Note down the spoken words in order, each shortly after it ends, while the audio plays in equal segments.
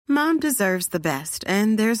Mom deserves the best,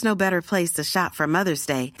 and there's no better place to shop for Mother's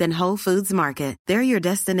Day than Whole Foods Market. They're your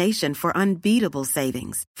destination for unbeatable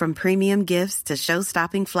savings, from premium gifts to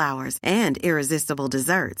show-stopping flowers and irresistible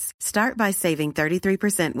desserts. Start by saving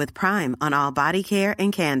 33% with Prime on all body care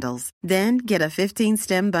and candles. Then get a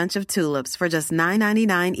 15-stem bunch of tulips for just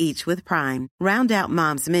 $9.99 each with Prime. Round out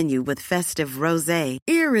Mom's menu with festive rosé,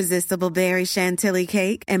 irresistible berry chantilly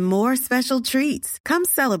cake, and more special treats. Come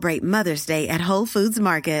celebrate Mother's Day at Whole Foods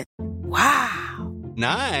Market. Wow.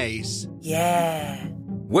 Nice. Yeah.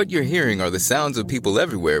 What you're hearing are the sounds of people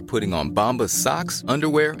everywhere putting on Bombas socks,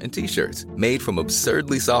 underwear, and T-shirts made from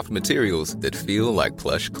absurdly soft materials that feel like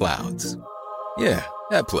plush clouds. Yeah,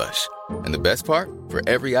 that plush. And the best part? For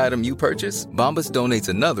every item you purchase, Bombas donates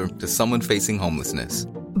another to someone facing homelessness.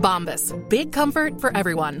 Bombas. Big comfort for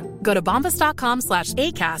everyone. Go to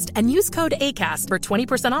bombas.com/ACAST and use code ACAST for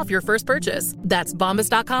 20% off your first purchase. That's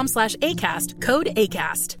bombas.com/ACAST. Code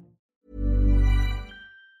ACAST.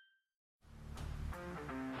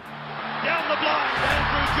 Down the blind,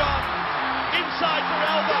 Andrew John. Inside for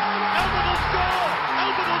Albert. Albert will score.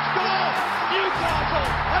 Albert will score. Newcastle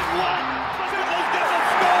have won. Fiddler's going to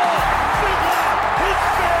score. Fiddler. It's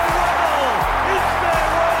farewell. It's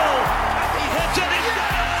farewell. He hits it. He's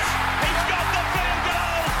got it. He's got the field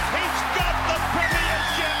goal. He's got the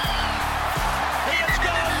premiership. He has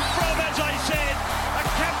gone from, as I said, a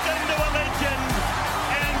captain to a legend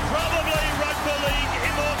and probably rugby league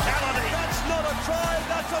immortality. That's not a try.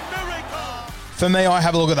 That's a miracle. For me, I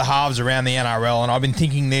have a look at the halves around the NRL, and I've been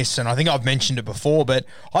thinking this, and I think I've mentioned it before, but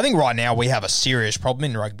I think right now we have a serious problem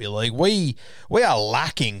in rugby league. We are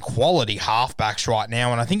lacking quality halfbacks right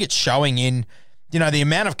now, and I think it's showing in, the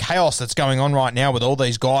amount of chaos that's going on right now with all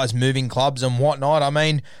these guys moving clubs and whatnot. I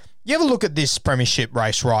mean, you have a look at this premiership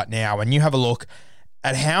race right now, and you have a look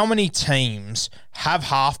at how many teams have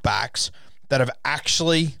halfbacks that have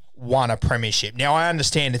actually won a premiership. Now, I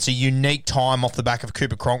understand it's a unique time off the back of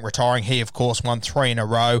Cooper Cronk retiring. He, of course, won 3 in a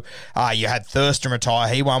row. You had Thurston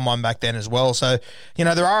retire. He won one back then as well. So,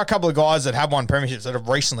 there are a couple of guys that have won premierships that have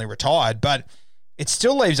recently retired, but it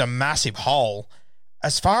still leaves a massive hole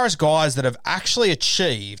as far as guys that have actually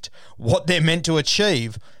achieved what they're meant to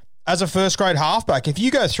achieve as a first-grade halfback. If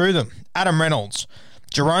you go through them, Adam Reynolds,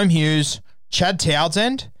 Jerome Hughes, Chad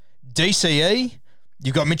Townsend, DCE,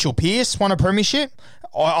 you've got Mitchell Pearce, won a premiership.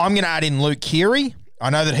 I'm going to add in Luke Keary. I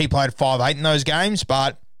know that he played 5'8" in those games,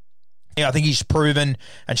 but I think he's proven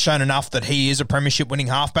and shown enough that he is a premiership-winning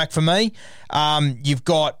halfback for me. You've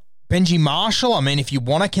got Benji Marshall. I mean, if you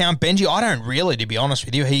want to count Benji, I don't really, to be honest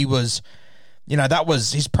with you. He was,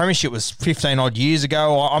 his premiership was 15-odd years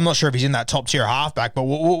ago. I'm not sure if he's in that top-tier halfback, but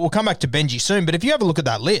we'll come back to Benji soon. But if you have a look at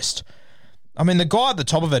that list, I mean, the guy at the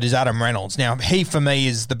top of it is Adam Reynolds. Now, he, for me,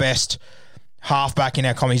 is the best halfback in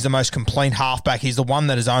our comp. He's the most complete halfback. He's the one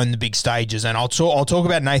that has owned the big stages. And I'll talk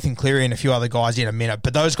about Nathan Cleary and a few other guys in a minute,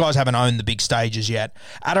 but those guys haven't owned the big stages yet.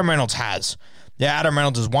 Adam Reynolds has. Yeah, Adam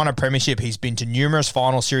Reynolds has won a premiership. He's been to numerous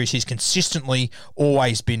final series. He's consistently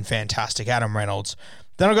always been fantastic, Adam Reynolds.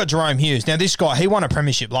 Then I've got Jerome Hughes. Now, this guy, he won a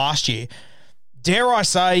premiership last year. Dare I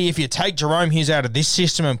say, if you take Jerome Hughes out of this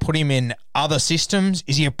system and put him in other systems,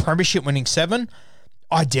 is he a premiership winning 7?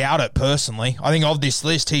 I doubt it, personally. I think of this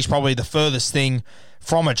list, he's probably the furthest thing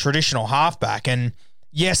from a traditional halfback. And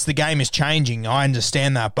yes, the game is changing. I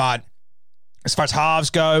understand that. But as far as halves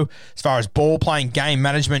go, as far as ball playing, game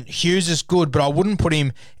management, Hughes is good, but I wouldn't put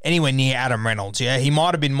him anywhere near Adam Reynolds. Yeah, he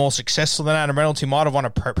might have been more successful than Adam Reynolds. He might have won a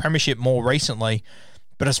premiership more recently.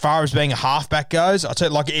 But as far as being a halfback goes, I'll tell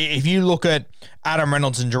you, like, if you look at Adam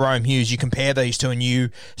Reynolds and Jerome Hughes, you compare these two and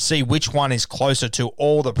you see which one is closer to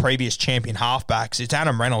all the previous champion halfbacks. It's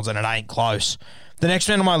Adam Reynolds, and it ain't close. The next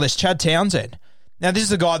man on my list, Chad Townsend. Now, this is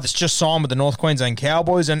the guy that's just signed with the North Queensland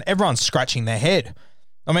Cowboys, and everyone's scratching their head.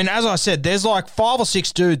 I mean, as I said, there's like 5 or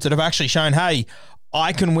 6 dudes that have actually shown, hey,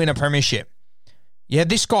 I can win a premiership. Yeah,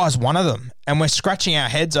 this guy's one of them, and we're scratching our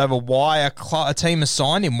heads over why a team has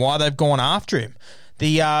signed him, why they've gone after him.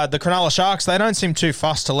 The Cronulla Sharks, they don't seem too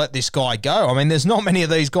fussed to let this guy go. I mean, there's not many of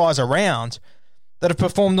these guys around that have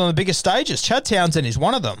performed on the biggest stages. Chad Townsend is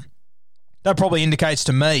one of them. That probably indicates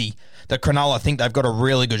to me that Cronulla think they've got a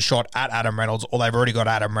really good shot at Adam Reynolds, or they've already got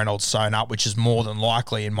Adam Reynolds sewn up, which is more than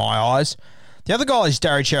likely in my eyes. The other guy is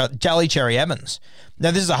Jolly Cherry Evans. Now,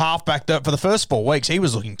 this is a halfback that for the first 4 weeks, he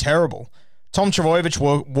was looking terrible. Tom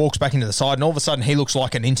Trbojevic walks back into the side, and all of a sudden he looks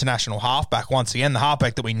like an international halfback once again, the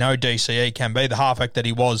halfback that we know DCE can be, the halfback that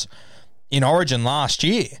he was in Origin last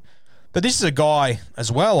year. But this is a guy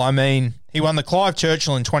as well. I mean, he won the Clive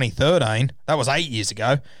Churchill in 2013. That was 8 years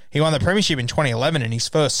ago. He won the premiership in 2011 in his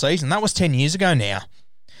first season. That was 10 years ago now.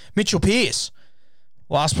 Mitchell Pearce.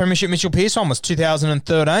 Last premiership Mitchell Pearce won was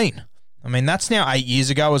 2013. I mean, that's now 8 years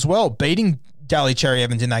ago as well, beating Daly Cherry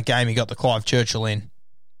Evans in that game. He got the Clive Churchill in.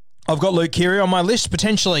 I've got Luke Keary on my list,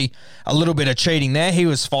 potentially a little bit of cheating there. He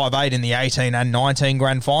was 5'8" in the 18 and 19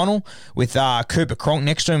 grand final with Cooper Cronk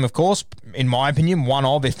next to him, of course. In my opinion, one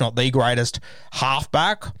of, if not the greatest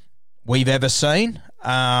halfback we've ever seen. But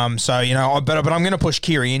I'm going to push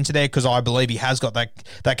Keary into there because I believe he has got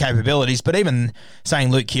that capabilities. But even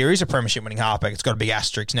saying Luke Keary's a premiership winning halfback, it's got a big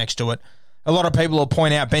asterisk next to it. A lot of people will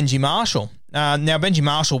point out Benji Marshall. Now, Benji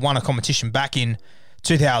Marshall won a competition back in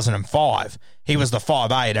 2005. He was the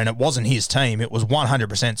 5'8", and it wasn't his team. It was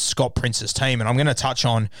 100% Scott Prince's team, and I'm going to touch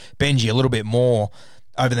on Benji a little bit more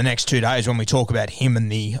over the next 2 days when we talk about him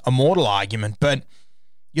and the immortal argument. But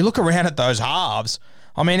you look around at those halves,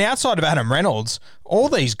 I mean, outside of Adam Reynolds, all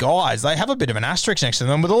these guys, they have a bit of an asterisk next to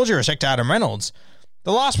them. With all due respect to Adam Reynolds,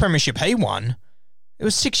 the last premiership he won, it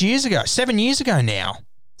was 7 years ago now.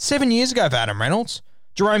 7 years ago for Adam Reynolds.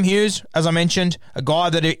 Jerome Hughes, as I mentioned, a guy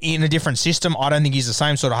that in a different system, I don't think he's the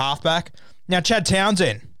same sort of halfback. Now, Chad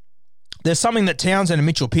Townsend, there's something that Townsend and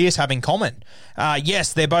Mitchell Pearce have in common.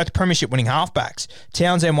 Yes, they're both premiership-winning halfbacks.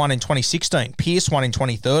 Townsend won in 2016. Pearce won in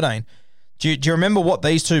 2013. Do you remember what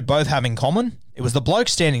these two both have in common? It was the bloke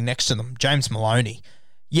standing next to them, James Maloney.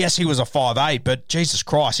 Yes, he was a 5'8", but Jesus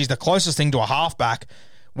Christ, he's the closest thing to a halfback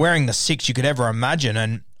wearing the 6 you could ever imagine.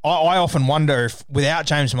 And I often wonder if without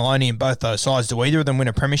James Maloney in both those sides, do either of them win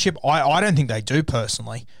a premiership? I don't think they do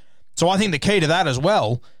personally. So I think the key to that as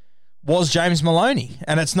well was James Maloney.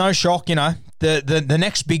 And it's no shock, the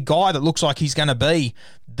next big guy that looks like he's going to be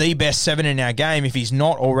the best 7 in our game, if he's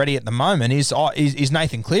not already at the moment, is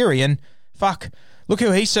Nathan Cleary. And fuck, look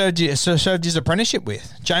who he served his apprenticeship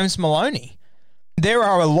with, James Maloney. There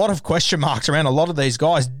are a lot of question marks around a lot of these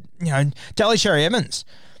guys. Daly Cherry Evans,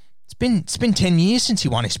 it's been 10 years since he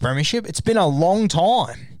won his premiership. It's been a long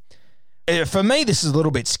time. For me, this is a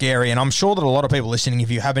little bit scary, and I'm sure that a lot of people listening, if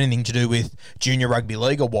you have anything to do with junior rugby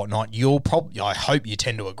league or whatnot, I hope you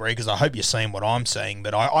tend to agree, because I hope you're seeing what I'm seeing.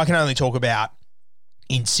 But I can only talk about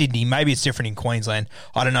in Sydney. Maybe it's different in Queensland.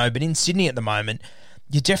 I don't know. But in Sydney at the moment,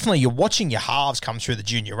 you're watching your halves come through the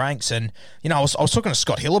junior ranks. And, I was talking to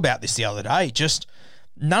Scott Hill about this the other day. Just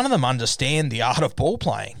none of them understand the art of ball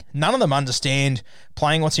playing. None of them understand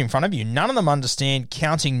playing what's in front of you. None of them understand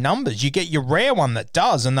counting numbers. You get your rare one that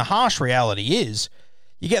does, and the harsh reality is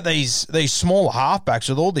you get these smaller halfbacks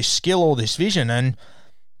with all this skill, all this vision, and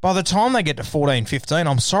by the time they get to 14, 15,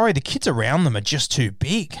 I'm sorry, the kids around them are just too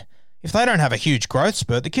big. If they don't have a huge growth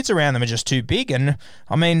spurt, the kids around them are just too big. And,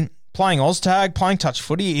 I mean, playing Oztag, playing touch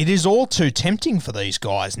footy, it is all too tempting for these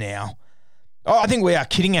guys now. I think we are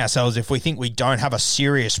kidding ourselves if we think we don't have a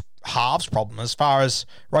serious halves problem as far as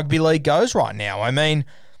rugby league goes right now. I mean,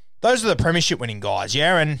 those are the premiership winning guys,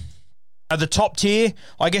 yeah? And at the top tier,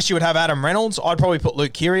 I guess you would have Adam Reynolds. I'd probably put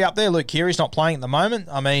Luke Keary up there. Luke Keary's not playing at the moment.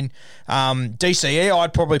 I mean, DCE,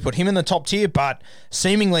 I'd probably put him in the top tier, but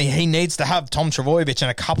seemingly he needs to have Tom Trbojevic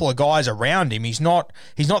and a couple of guys around him. He's not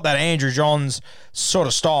that Andrew Johns sort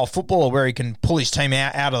of style footballer where he can pull his team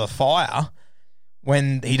out of the fire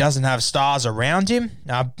when he doesn't have stars around him.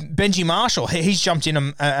 Benji Marshall, he's jumped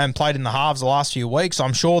in and played in the halves the last few weeks.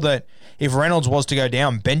 I'm sure that if Reynolds was to go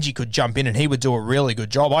down, Benji could jump in and he would do a really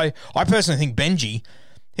good job. I personally think Benji,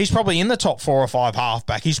 he's probably in the top 4 or 5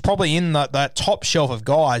 halfback. He's probably in that top shelf of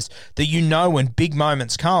guys that when big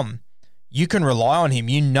moments come, you can rely on him.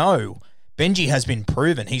 Benji has been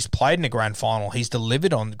proven. He's played in a grand final. He's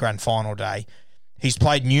delivered on the grand final day. He's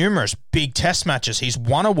played numerous big test matches. He's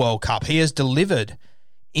won a World Cup. He has delivered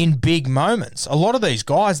in big moments. A lot of these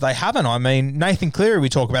guys, they haven't. I mean, Nathan Cleary we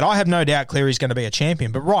talk about. I have no doubt Cleary's going to be a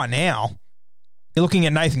champion. But right now, you're looking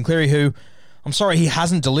at Nathan Cleary who, I'm sorry, he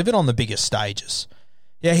hasn't delivered on the biggest stages.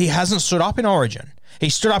 Yeah, he hasn't stood up in Origin.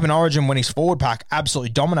 He stood up in Origin when his forward pack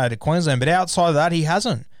absolutely dominated Queensland. But outside of that, he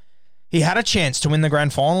hasn't. He had a chance to win the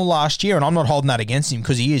grand final last year, and I'm not holding that against him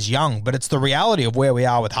because he is young, but it's the reality of where we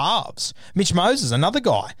are with halves. Mitch Moses, another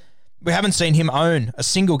guy. We haven't seen him own a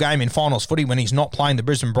single game in finals footy when he's not playing the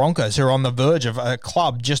Brisbane Broncos, who are on the verge of a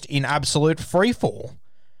club just in absolute freefall.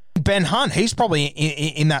 Ben Hunt, he's probably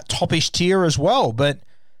in that top-ish tier as well, but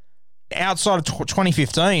outside of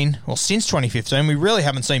 2015, or since 2015, we really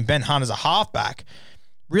haven't seen Ben Hunt as a halfback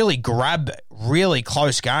really grab really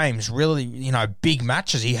close games, really, big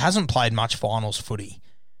matches. He hasn't played much finals footy.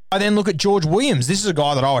 I then look at George Williams. This is a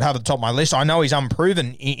guy that I would have at the top of my list. I know he's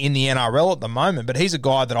unproven in the NRL at the moment, but he's a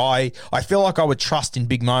guy that I feel like I would trust in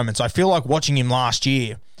big moments. I feel like watching him last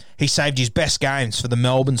year, he saved his best games for the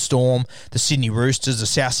Melbourne Storm, the Sydney Roosters, the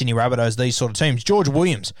South Sydney Rabbitohs, these sort of teams. George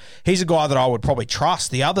Williams, he's a guy that I would probably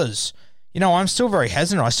trust. The others, I'm still very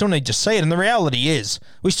hesitant. I still need to see it. And the reality is,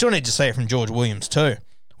 we still need to see it from George Williams too.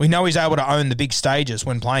 We know he's able to own the big stages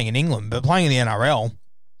when playing in England, but playing in the NRL,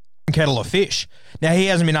 kettle of fish. Now, he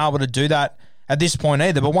hasn't been able to do that at this point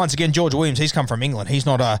either. But once again, George Williams, he's come from England. He's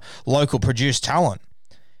not a local produced talent.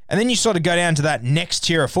 And then you sort of go down to that next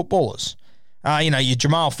tier of footballers. Your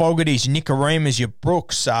Jamal Fogartys, your Nickareemas, your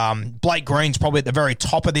Brooks. Blake Green's probably at the very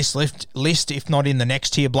top of this list, if not in the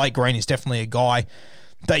next tier. Blake Green is definitely a guy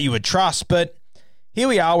that you would trust. But here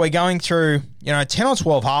we are, we're going through, 10 or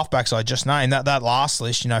 12 halfbacks I just named, that last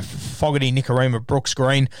list, Fogarty, Nickareema, Brooks,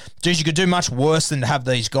 Green. Geez, you could do much worse than to have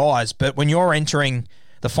these guys. But when you're entering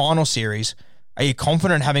the final series, are you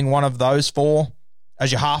confident having one of those four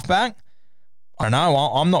as your halfback? I don't know,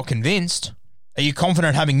 I'm not convinced. Are you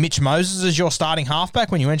confident having Mitch Moses as your starting halfback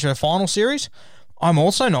when you enter a final series? I'm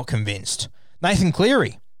also not convinced. Nathan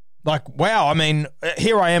Cleary, wow,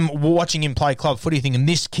 here I am watching him play club footy thinking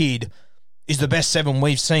this kid is the best 7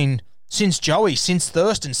 we've seen since Joey, since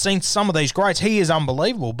Thurston, since some of these greats. He is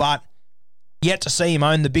unbelievable, but yet to see him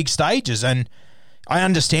own the big stages. And I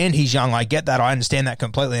understand he's young. I get that. I understand that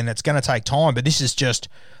completely, and it's going to take time, but this is just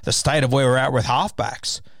the state of where we're at with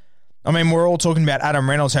halfbacks. We're all talking about Adam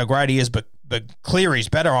Reynolds, how great he is, but Cleary's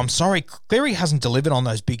better. I'm sorry, Cleary hasn't delivered on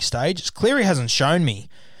those big stages. Cleary hasn't shown me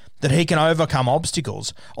that he can overcome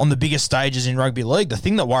obstacles on the biggest stages in rugby league. The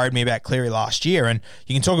thing that worried me about Cleary last year, and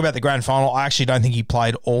you can talk about the grand final, I actually don't think he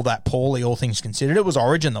played all that poorly, all things considered. It was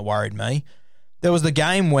Origin that worried me. There was the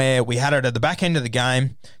game where we had it at the back end of the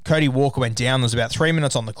game. Cody Walker went down. There was about 3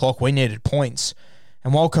 minutes on the clock. We needed points.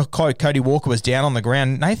 And while Cody Walker was down on the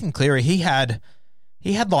ground, Nathan Cleary, he had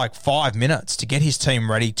 5 minutes to get his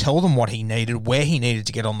team ready, tell them what he needed, where he needed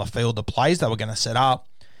to get on the field, the plays they were going to set up.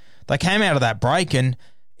 They came out of that break and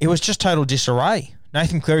it was just total disarray.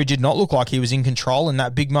 Nathan Cleary did not look like he was in control in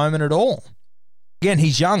that big moment at all. Again,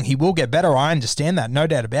 he's young. He will get better. I understand that. No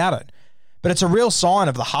doubt about it. But it's a real sign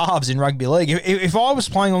of the halves in rugby league. If I was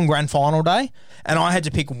playing on grand final day and I had to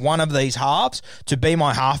pick one of these halves to be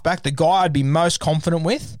my halfback, the guy I'd be most confident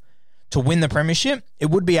with to win the premiership, it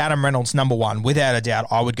would be Adam Reynolds, number one. Without a doubt,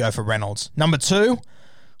 I would go for Reynolds. Number two,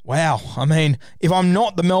 wow. If I'm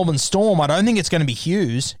not the Melbourne Storm, I don't think it's going to be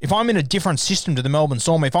Hughes. If I'm in a different system to the Melbourne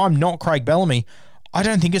Storm, if I'm not Craig Bellamy, I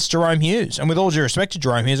don't think it's Jerome Hughes. And with all due respect to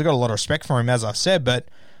Jerome Hughes, I've got a lot of respect for him, as I've said, but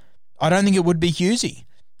I don't think it would be Hughesy.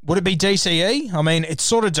 Would it be DCE? It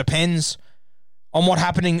sort of depends on what's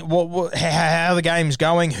happening, how the game's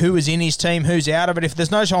going, who is in his team, who's out of it. If there's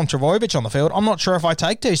no Tom Trbojevic on the field, I'm not sure if I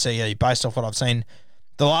take DCE based off what I've seen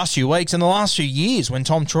the last few weeks and the last few years when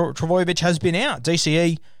Tom Trbojevic has been out.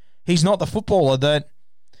 DCE, he's not the footballer that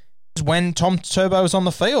is when Tom Turbo is on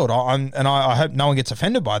the field. I hope no one gets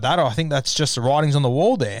offended by that. I think that's just the writings on the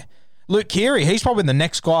wall there. Luke Keary, he's probably the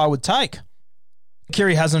next guy I would take.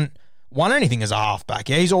 Keary hasn't won anything as a halfback.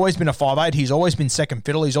 Yeah, he's always been a 5'8". He's always been second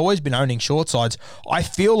fiddle. He's always been owning short sides. I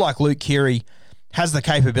feel like Luke Keary has the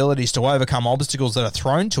capabilities to overcome obstacles that are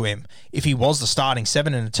thrown to him if he was the starting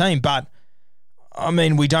 7 in a team. But,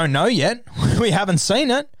 we don't know yet. We haven't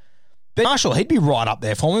seen it. Ben Marshall, he'd be right up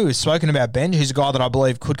there for me. We've spoken about Ben. He's a guy that I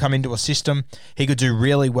believe could come into a system. He could do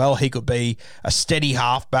really well. He could be a steady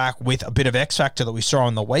halfback with a bit of X-factor that we saw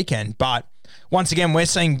on the weekend. But once again, we're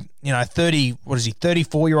seeing,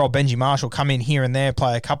 34-year-old Benji Marshall come in here and there,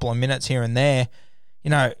 play a couple of minutes here and there.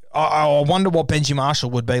 I wonder what Benji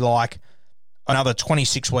Marshall would be like another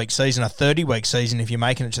 26-week season, a 30-week season if you're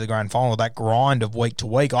making it to the grand final, that grind of week to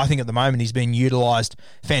week. I think at the moment he's been utilised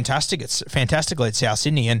fantastically at South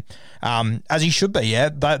Sydney, and as he should be, yeah.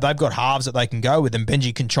 They've got halves that they can go with, and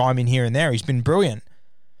Benji can chime in here and there. He's been brilliant.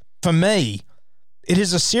 For me, it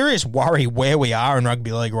is a serious worry where we are in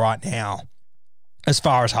rugby league right now as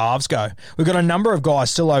far as halves go. We've got a number of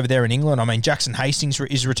guys still over there in England. Jackson Hastings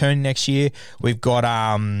is returning next year. We've got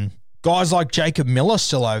guys like Jacob Miller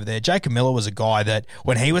still over there. Jacob Miller was a guy that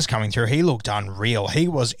when he was coming through, he looked unreal. He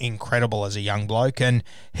was incredible as a young bloke, and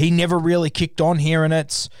he never really kicked on here, and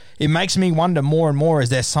it makes me wonder more and more, is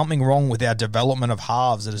there something wrong with our development of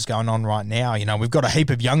halves that is going on right now? We've got a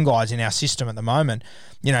heap of young guys in our system at the moment,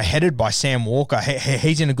 headed by Sam Walker.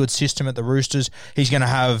 He's in a good system at the Roosters. He's going to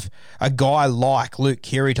have a guy like Luke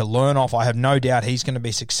Keary to learn off. I have no doubt he's going to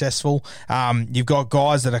be successful. You've got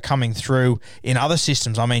guys that are coming through in other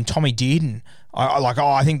systems. Tommy Dearden,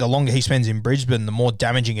 I think the longer he spends in Brisbane, the more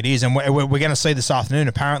damaging it is. And we're going to see this afternoon,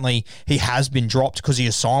 apparently he has been dropped because he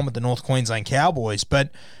is signed with the North Queensland Cowboys.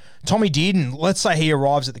 But Tommy Dearden, let's say he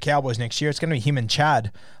arrives at the Cowboys next year, it's going to be him and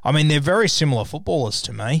Chad. They're very similar footballers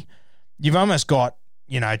to me. You've almost got,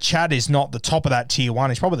 Chad is not the top of that tier 1.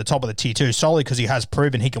 He's probably the top of the tier 2, solely because he has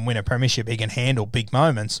proven he can win a premiership. He can handle big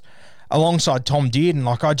moments. alongside Tom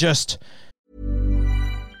Dearden.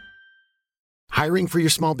 Hiring for your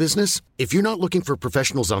small business? If you're not looking for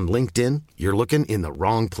professionals on LinkedIn, you're looking in the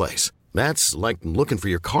wrong place. That's like looking for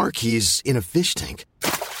your car keys in a fish tank.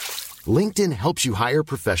 LinkedIn helps you hire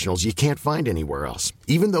professionals you can't find anywhere else,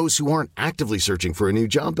 even those who aren't actively searching for a new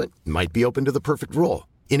job but might be open to the perfect role.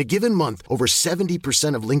 In a given month, over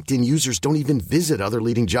 70% of LinkedIn users don't even visit other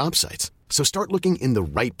leading job sites. So start looking in the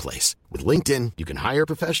right place. With LinkedIn, you can hire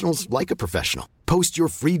professionals like a professional. Post your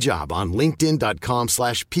free job on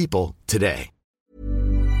linkedin.com/people today.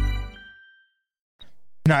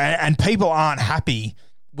 And people aren't happy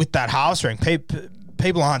with that halves string.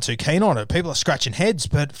 People aren't too keen on it. People are scratching heads,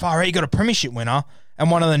 but far out, you got a premiership winner and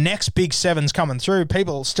one of the next big sevens coming through.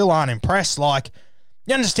 People still aren't impressed.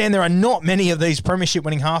 You understand there are not many of these premiership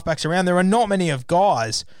winning halfbacks around. There are not many of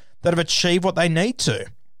guys that have achieved what they need to.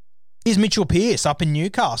 Here's Mitchell Pearce up in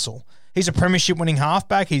Newcastle. He's a premiership winning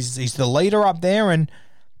halfback. He's the leader up there, and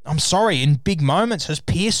I'm sorry, in big moments, has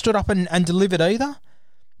Pearce stood up and delivered either?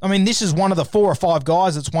 I mean, this is one of the 4 or 5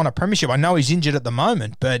 guys that's won a premiership. I know he's injured at the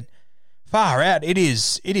moment, but far out, it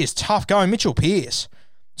is tough going. Mitchell Pearce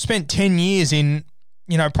spent 10 years in,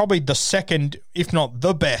 probably the second, if not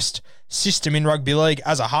the best, system in rugby league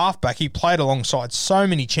as a halfback. He played alongside so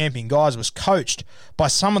many champion guys, was coached by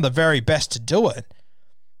some of the very best to do it.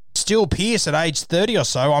 Still, Pearce at age 30 or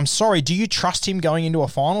so, I'm sorry, do you trust him going into a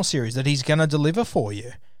final series that he's going to deliver for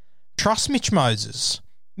you? Trust Mitch Moses.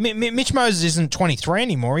 Mitch Moses isn't 23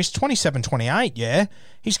 anymore. He's 27, 28, yeah?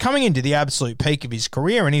 He's coming into the absolute peak of his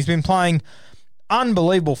career, and he's been playing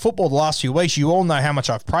unbelievable football the last few weeks. You all know how much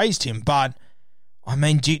I've praised him, but, I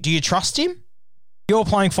mean, do you trust him? You're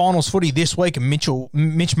playing finals footy this week, and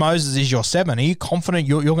Mitch Moses is your 7. Are you confident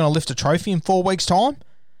you're going to lift a trophy in 4 weeks' time?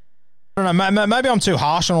 I don't know, maybe I'm too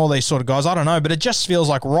harsh on all these sort of guys. I don't know, but it just feels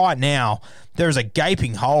like right now there is a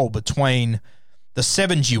gaping hole between the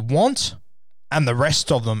 7s you want and the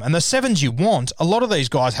rest of them. And the 7s you want, a lot of these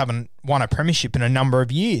guys haven't won a premiership in a number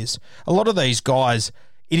of years. A lot of these guys,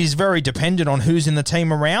 it is very dependent on who's in the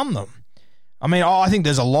team around them. I mean, I think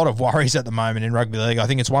there's a lot of worries at the moment in rugby league. I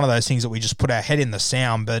think it's one of those things that we just put our head in the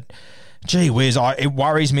sound, but gee whiz, it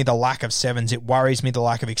worries me the lack of 7s. It worries me the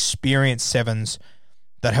lack of experienced 7s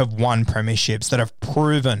that have won premierships, that have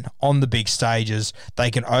proven on the big stages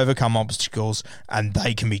they can overcome obstacles and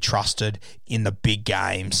they can be trusted in the big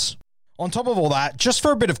games. On top of all that, just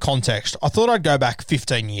for a bit of context, I thought I'd go back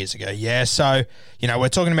 15 years ago. Yeah, so, we're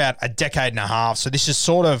talking about a decade and a half. So this is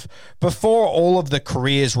sort of before all of the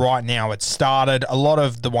careers right now had started. A lot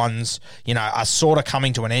of the ones, are sort of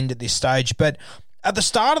coming to an end at this stage. But at the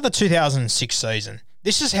start of the 2006 season,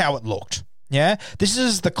 this is how it looked. Yeah, this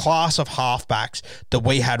is the class of halfbacks that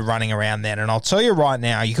we had running around then. And I'll tell you right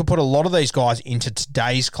now, you could put a lot of these guys into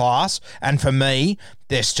today's class. And for me,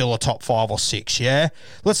 they're still a top 5 or 6, yeah?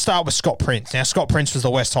 Let's start with Scott Prince. Now, Scott Prince was the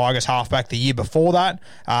West Tigers halfback the year before that.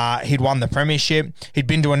 He'd won the premiership. He'd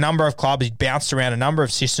been to a number of clubs. He'd bounced around a number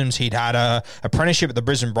of systems. He'd had a apprenticeship at the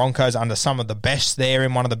Brisbane Broncos under some of the best there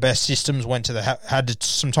in one of the best systems. Had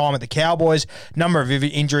some time at the Cowboys. Number of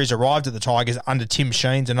injuries, arrived at the Tigers under Tim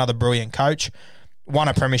Sheens, another brilliant coach. Won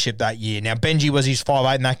a premiership that year. Now, Benji was his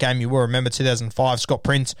 5'8" in that game. You will remember 2005. Scott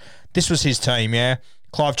Prince, this was his team, yeah?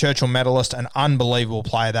 Clive Churchill medalist, an unbelievable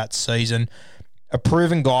player that season. A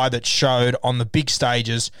proven guy that showed on the big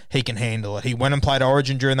stages he can handle it. He went and played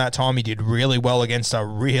Origin during that time. He did really well against a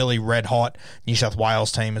really red-hot New South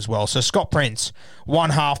Wales team as well. So Scott Prince, one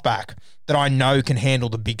halfback that I know can handle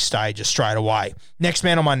the big stages straight away. Next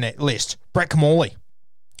man on my list, Brett Kimmorley.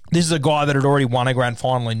 This is a guy that had already won a grand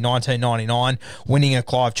final in 1999, winning a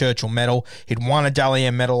Clive Churchill medal. He'd won a Dally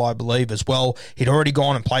M medal, I believe, as well. He'd already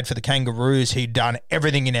gone and played for the Kangaroos. He'd done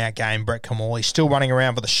everything in our game, Brett Kimmorley. Still running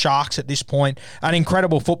around for the Sharks at this point. An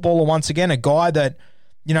incredible footballer once again, a guy that,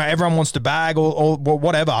 everyone wants to bag or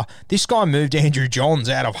whatever. This guy moved Andrew Johns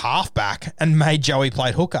out of halfback and made Joey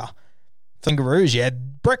play hooker. Kangaroos, yeah.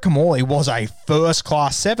 Brett Kimmorley was a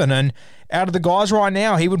first-class 7, and out of the guys right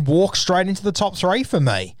now, he would walk straight into the top 3 for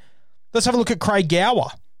me. Let's have a look at Craig Gower.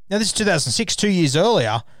 Now, this is 2006, 2 years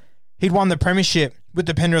earlier. He'd won the premiership with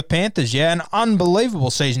the Penrith Panthers, yeah, an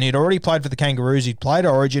unbelievable season. He'd already played for the Kangaroos. He'd played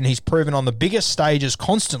Origin. He's proven on the biggest stages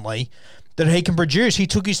constantly that he can produce. He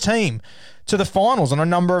took his team to the finals on a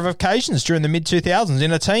number of occasions during the mid-2000s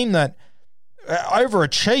in a team that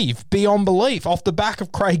overachieved beyond belief off the back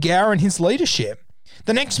of Craig Gower and his leadership.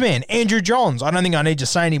 The next man, Andrew Johns. I don't think I need to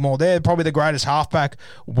say any more there. Probably the greatest halfback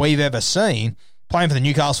we've ever seen. Playing for the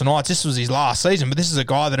Newcastle Knights. This was his last season, but this is a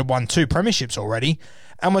guy that had won 2 premierships already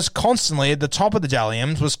and was constantly at the top of the Dally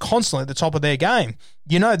M's, was constantly at the top of their game.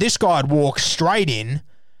 This guy would walk straight in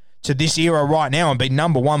to this era right now and be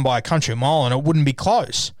number one by a country mile, and it wouldn't be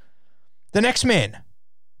close. The next man,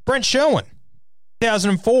 Brent Sherwin.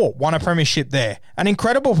 2004, won a premiership there. An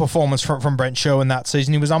incredible performance from Brent Sherwin that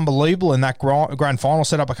season. He was unbelievable in that grand final,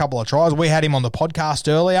 set up a couple of tries. We had him on the podcast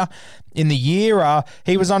earlier in the year.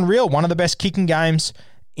 He was unreal, one of the best kicking games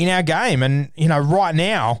in our game. And, right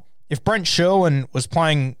now, if Brent Sherwin was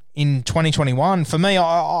playing in 2021, for me,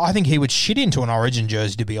 I think he would shit into an Origin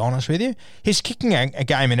jersey, to be honest with you. His kicking a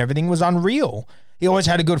game and everything was unreal. He always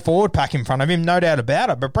had a good forward pack in front of him, no doubt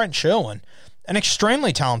about it. But Brent Sherwin, an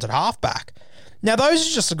extremely talented halfback. Now, those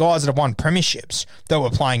are just the guys that have won premierships that were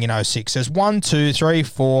playing in 06. There's 1, 2, 3,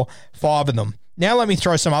 4, 5 of them. Now let me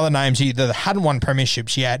throw some other names here that hadn't won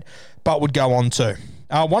premierships yet, but would go on to.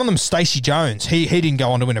 One of them, Stacey Jones. He didn't go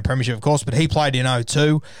on to win a premiership, of course, but he played in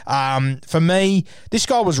 02. For me, this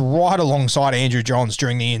guy was right alongside Andrew Johns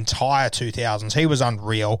during the entire 2000s. He was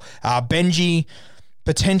unreal. Benji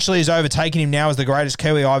potentially has overtaken him now as the greatest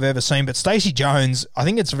Kiwi I've ever seen, but Stacey Jones, I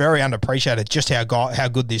think it's very underappreciated just how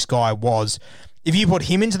good this guy was. If you put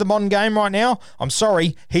him into the modern game right now, I'm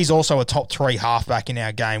sorry, he's also a top 3 halfback in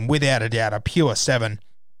our game, without a doubt, a pure 7.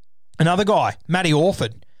 Another guy, Matty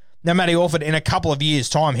Orford. Now, Matty Orford, in a couple of years'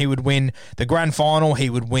 time, he would win the grand final. He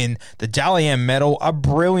would win the Dally M medal. A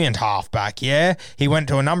brilliant halfback, yeah. He went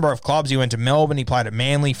to a number of clubs. He went to Melbourne. He played at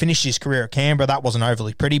Manly. Finished his career at Canberra. That wasn't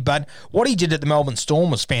overly pretty. But what he did at the Melbourne Storm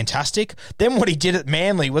was fantastic. Then what he did at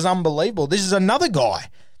Manly was unbelievable. This is another guy.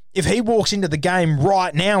 If he walks into the game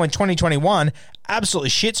right now in 2021, absolutely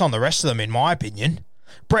shits on the rest of them, in my opinion.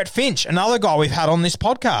 Brett Finch, another guy we've had on this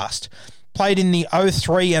podcast. Played in the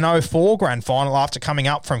 03 and 04 grand final after coming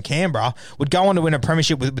up from Canberra, would go on to win a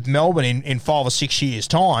premiership with Melbourne in 5 or 6 years'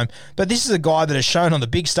 time. But this is a guy that has shown on the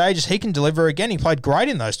big stages he can deliver again. He played great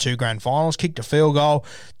in those 2 grand finals, kicked a field goal,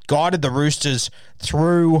 guided the Roosters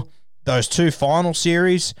through those 2 final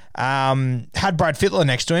series. Had Brad Fittler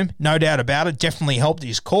next to him, no doubt about it, definitely helped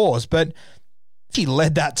his cause. But if he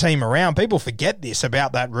led that team around, people forget this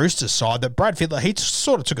about that Roosters side, that Brad Fittler, he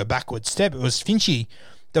sort of took a backward step. It was Finchy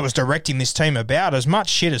that was directing this team about, as much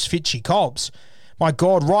shit as Fitchy Cobbs. My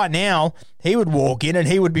God, right now, he would walk in and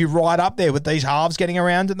he would be right up there with these halves getting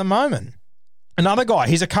around at the moment. Another guy,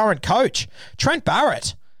 he's a current coach, Trent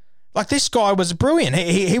Barrett. Like, this guy was brilliant.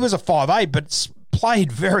 He was a 5'8", but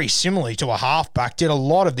played very similarly to a halfback, did a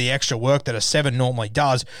lot of the extra work that a 7 normally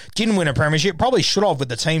does. Didn't win a premiership, probably should have with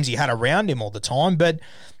the teams he had around him all the time, but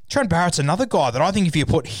Trent Barrett's another guy that I think if you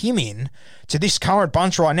put him in to this current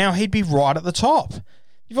bunch right now, he'd be right at the top.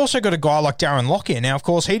 You've also got a guy like Darren Lockyer. Now, of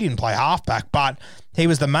course, he didn't play halfback, but he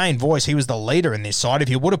was the main voice. He was the leader in this side. If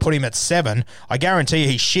you would have put him at 7, I guarantee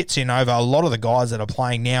you he shits in over a lot of the guys that are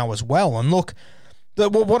playing now as well. And look,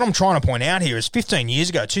 what I'm trying to point out here is 15 years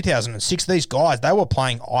ago, 2006, these guys, they were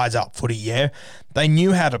playing eyes-up footy, yeah? They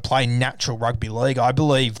knew how to play natural rugby league. I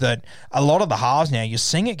believe that a lot of the halves now, you're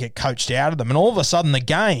seeing it get coached out of them, and all of a sudden the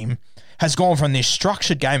game has gone from this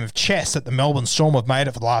structured game of chess that the Melbourne Storm have made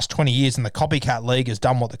it for the last 20 years, and the Copycat League has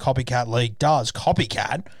done what the Copycat League does,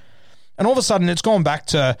 copycat, and all of a sudden it's gone back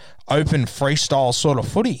to open freestyle sort of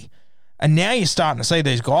footy. And now you're starting to see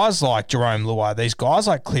these guys like Jerome Luai, these guys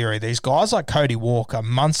like Cleary, these guys like Cody Walker,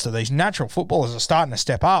 Munster, these natural footballers are starting to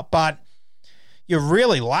step up, but you're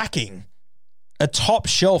really lacking a top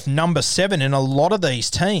shelf number 7 in a lot of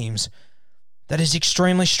these teams that is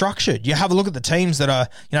extremely structured. You have a look at the teams that are,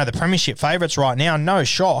 the premiership favourites right now, no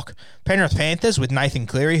shock. Penrith Panthers with Nathan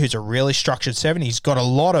Cleary, who's a really structured 7. He's got a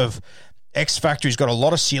lot of X factor, he's got a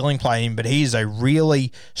lot of ceiling play in, but he is a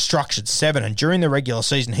really structured 7. And during the regular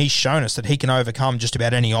season, he's shown us that he can overcome just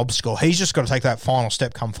about any obstacle. He's just got to take that final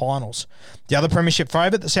step come finals. The other premiership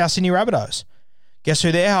favourite, the South Sydney Rabbitohs. Guess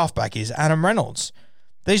who their halfback is? Adam Reynolds.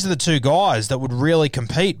 These are the 2 guys that would really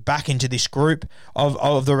compete back into this group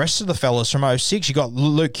of the rest of the fellas from 06. You got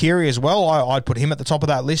Luke Keary as well. I'd put him at the top of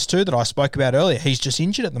that list too that I spoke about earlier. He's just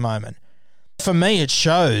injured at the moment. For me, it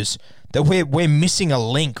shows that we're missing a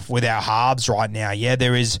link with our halves right now. Yeah,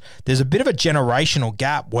 there's a bit of a generational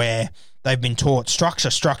gap where they've been taught structure.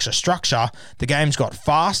 The game's got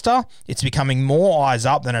faster. It's becoming more eyes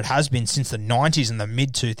up than it has been since the 90s and the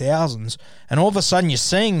mid-2000s. And all of a sudden, you're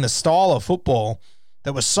seeing the style of football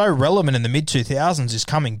that was so relevant in the mid-2000s is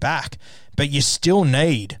coming back. But you still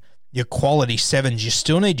need your quality 7s. You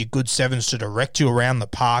still need your good 7s to direct you around the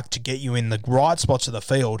park, to get you in the right spots of the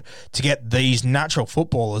field, to get these natural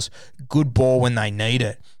footballers good ball when they need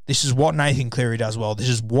it. This is what Nathan Cleary does well. This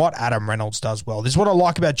is what Adam Reynolds does well. This is what I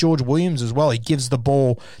like about George Williams as well. He gives the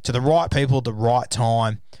ball to the right people at the right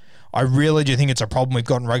time. I really do think it's a problem we've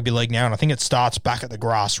got in rugby league now, and I think it starts back at the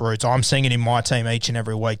grassroots. I'm seeing it in my team each and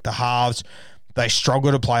every week. The halves, They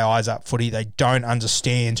struggle to play eyes-up footy. They don't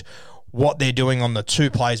understand what they're doing on the two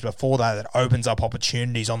plays before that opens up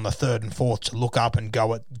opportunities on the third and fourth to look up and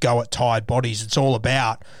go at tired bodies. It's all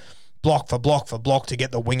about block for block for block to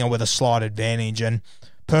get the winger with a slight advantage. And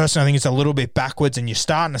personally, I think it's a little bit backwards, and you're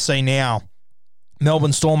starting to see now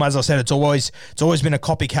Melbourne Storm, as I said, it's always been a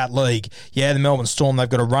copycat league. Yeah, the Melbourne Storm, they've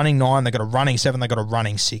got a running 9, they've got a running 7, they've got a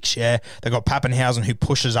running 6, yeah. They've got Pappenhausen who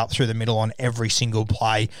pushes up through the middle on every single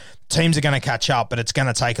play. Teams are going to catch up, but it's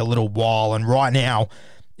going to take a little while. And right now,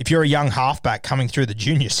 if you're a young halfback coming through the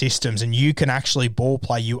junior systems and you can actually ball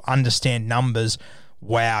play, you understand numbers,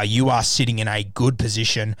 wow, you are sitting in a good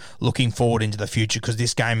position looking forward into the future, because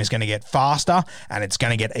this game is going to get faster and it's going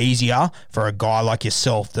to get easier for a guy like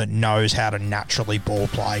yourself that knows how to naturally ball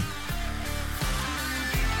play.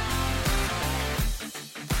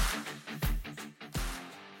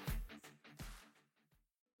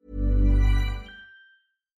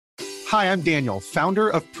 Hi, I'm Daniel, founder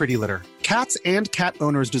of Pretty Litter. Cats and cat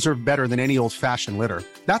owners deserve better than any old-fashioned litter.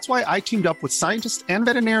 That's why I teamed up with scientists and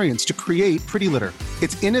veterinarians to create Pretty Litter.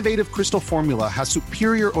 Its innovative crystal formula has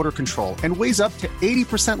superior odor control and weighs up to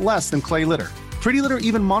 80% less than clay litter. Pretty Litter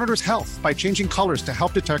even monitors health by changing colors to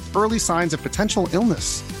help detect early signs of potential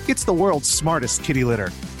illness. It's the world's smartest kitty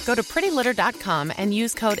litter. Go to prettylitter.com and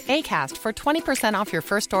use code ACAST for 20% off your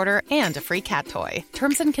first order and a free cat toy.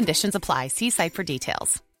 Terms and conditions apply. See site for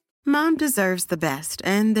details. Mom deserves the best,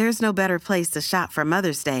 and there's no better place to shop for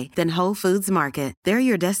Mother's Day than Whole Foods Market. They're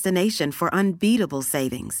your destination for unbeatable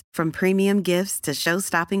savings, from premium gifts to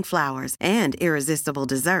show-stopping flowers and irresistible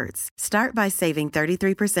desserts. Start by saving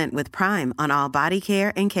 33% with Prime on all body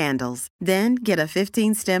care and candles. Then get a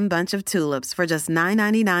 15-stem bunch of tulips for just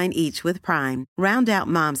 $9.99 each with Prime. Round out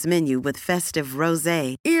Mom's menu with festive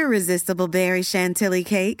rosé, irresistible berry chantilly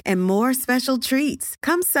cake, and more special treats.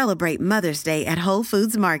 Come celebrate Mother's Day at Whole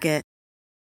Foods Market.